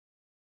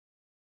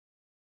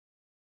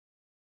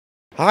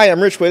Hi,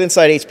 I'm Rich with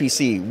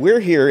insideHPC. We're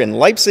here in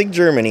Leipzig,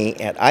 Germany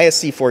at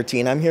ISC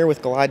 14. I'm here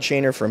with Gilad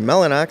Shainer from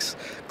Mellanox.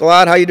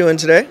 Gilad, how you doing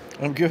today?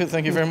 I'm good,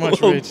 thank you very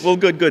much, Rich. Well,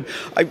 good.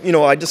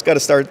 I just got to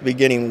start at the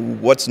beginning.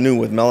 What's new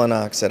with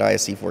Mellanox at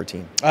ISC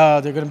 14? There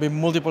are going to be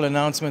multiple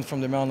announcements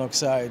from the Mellanox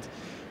side.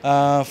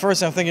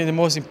 First, I'm thinking the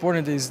most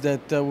important is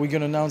that we're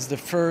going to announce the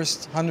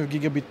first 100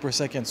 gigabit per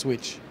second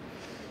switch.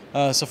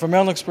 So from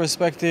Mellanox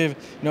perspective,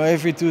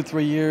 every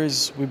 2-3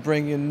 years we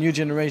bring a new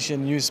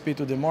generation, new speed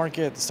to the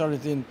market.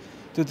 Started in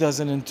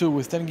 2002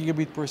 with 10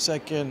 gigabit per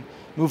second,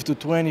 moved to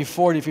 20,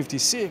 40,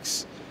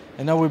 56,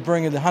 and now we're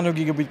bringing the 100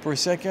 gigabit per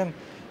second.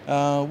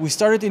 We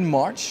started in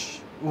March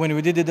when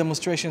we did the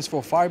demonstrations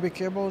for fiber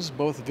cables,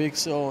 both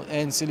VCSEL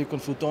and silicon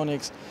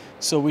photonics.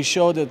 So we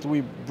showed that we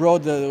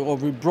brought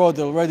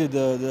already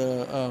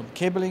the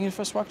cabling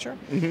infrastructure.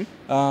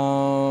 Mm-hmm.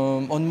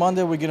 On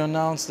Monday we're going to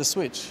announce the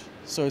switch.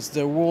 So it's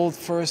the world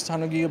first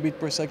 100 gigabit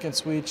per second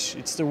switch.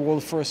 It's the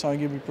world first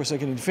 100 gigabit per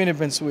second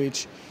InfiniBand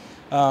switch.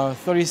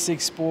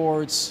 36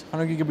 ports,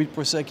 100 gigabit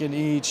per second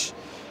each.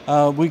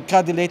 We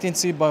cut the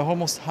latency by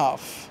almost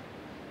half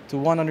to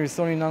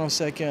 130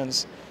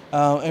 nanoseconds.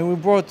 And we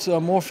brought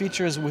more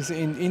features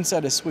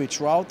inside the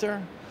switch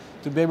router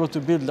to be able to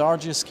build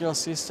larger scale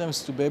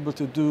systems, to be able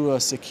to do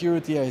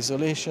security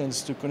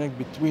isolations, to connect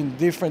between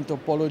different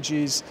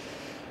topologies,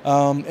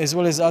 as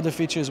well as other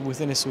features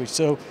within the switch.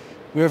 So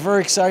we're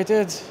very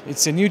excited.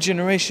 It's a new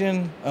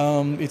generation,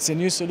 it's a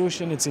new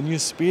solution, it's a new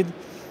speed.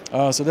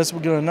 So that's what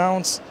we're going to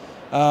announce.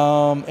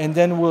 And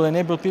then we'll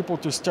enable people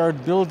to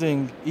start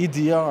building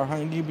EDR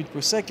 100 gigabit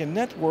per second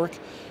network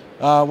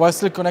while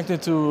still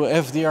connected to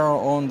FDR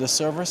on the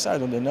server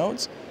side, on the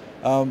nodes.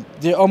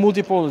 There are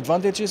multiple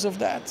advantages of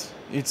that.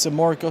 It's a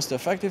more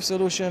cost-effective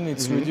solution.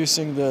 It's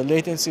reducing the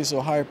latency,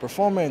 so higher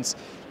performance,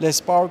 less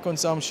power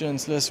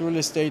consumptions, less real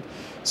estate.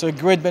 So a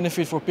great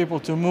benefit for people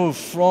to move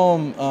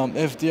from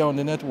FDR on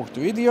the network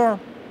to EDR.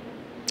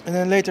 And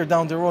then later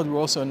down the road,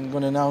 we're also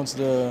going to announce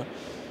the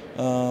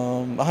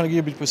 100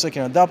 gigabit per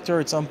second adapter.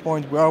 At some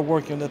point, we are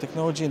working on the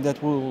technology, and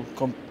that will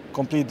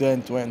complete the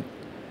end-to-end.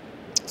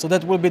 So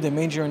that will be the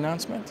major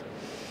announcement.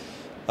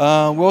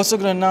 We're also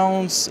going to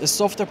announce a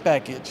software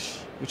package,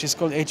 which is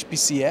called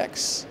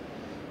HPC-X,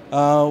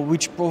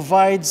 which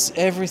provides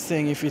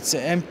everything, if it's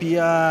an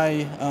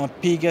MPI,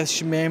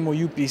 PGAS, SHMEM, or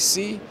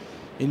UPC,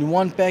 in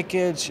one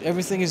package.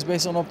 Everything is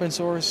based on open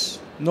source,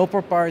 no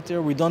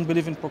proprietary. We don't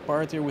believe in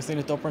proprietary within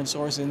it. Open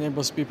source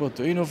enables people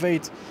to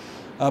innovate.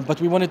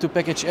 But we wanted to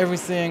package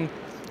everything,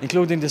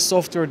 including the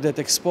software that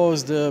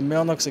exposes the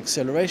Mellanox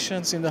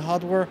accelerations in the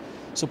hardware,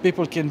 so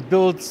people can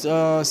build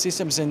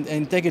systems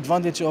and take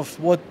advantage of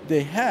what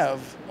they have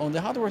on the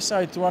hardware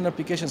side to run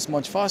applications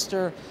much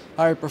faster,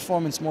 higher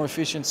performance, more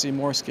efficiency,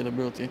 more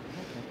scalability. Okay.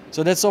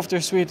 So that software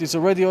suite is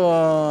already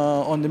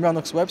on the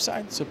Mellanox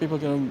website, so people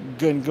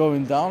can go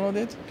and download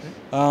it.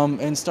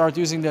 Okay. And start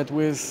using that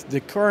with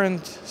the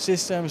current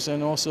systems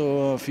and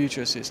also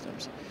future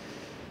systems.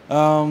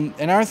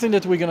 Another thing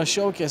that we're going to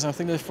showcase, and I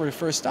think that for the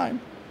first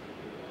time,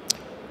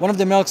 one of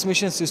the Mellanox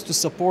missions is to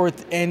support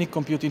any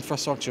compute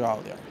infrastructure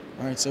out there.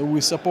 Right? So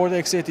we support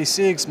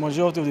x86.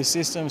 Majority of the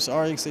systems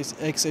are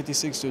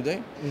x86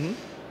 today. Mm-hmm.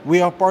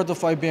 We are part of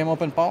IBM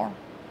Open Power.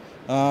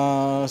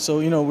 So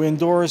we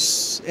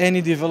endorse any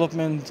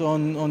development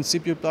on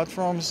CPU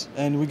platforms,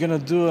 and we're going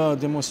to do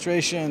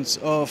demonstrations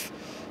of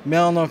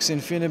Mellanox,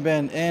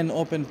 InfiniBand, and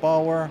Open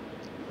Power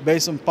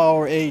based on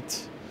Power 8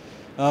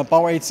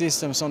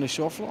 systems on the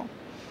show floor.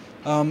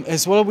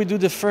 As well, we do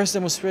the first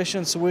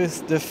demonstrations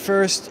with the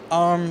first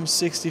ARM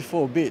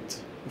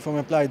 64-bit from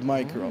Applied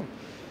Micro.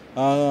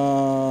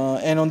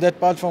 And on that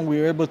platform, we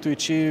were able to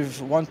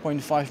achieve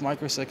 1.5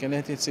 microsecond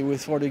latency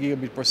with 40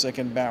 gigabit per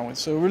second bandwidth.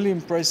 So really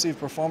impressive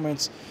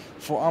performance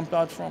for ARM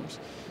platforms.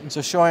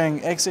 So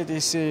showing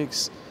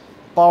x86,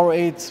 Power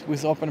 8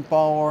 with Open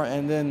Power,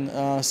 and then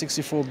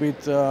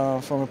 64-bit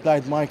from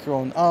Applied Micro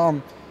on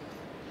ARM.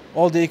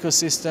 All the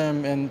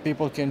ecosystem, and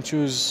people can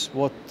choose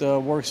what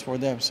works for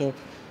them. So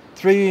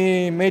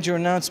 3 major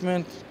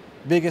announcements.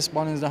 Biggest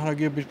one is the 100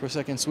 gigabit per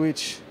second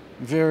switch.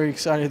 Very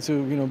excited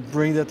to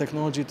bring that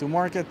technology to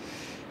market.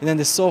 And then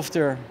the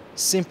software,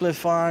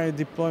 simplify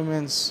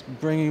deployments,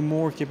 bringing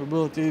more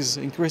capabilities,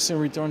 increasing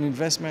return on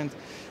investment,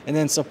 and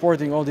then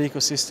supporting all the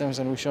ecosystems,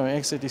 and we're showing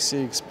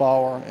x86,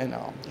 Power, and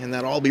ARM. And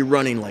that'll all be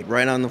running like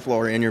right on the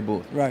floor in your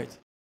booth. Right.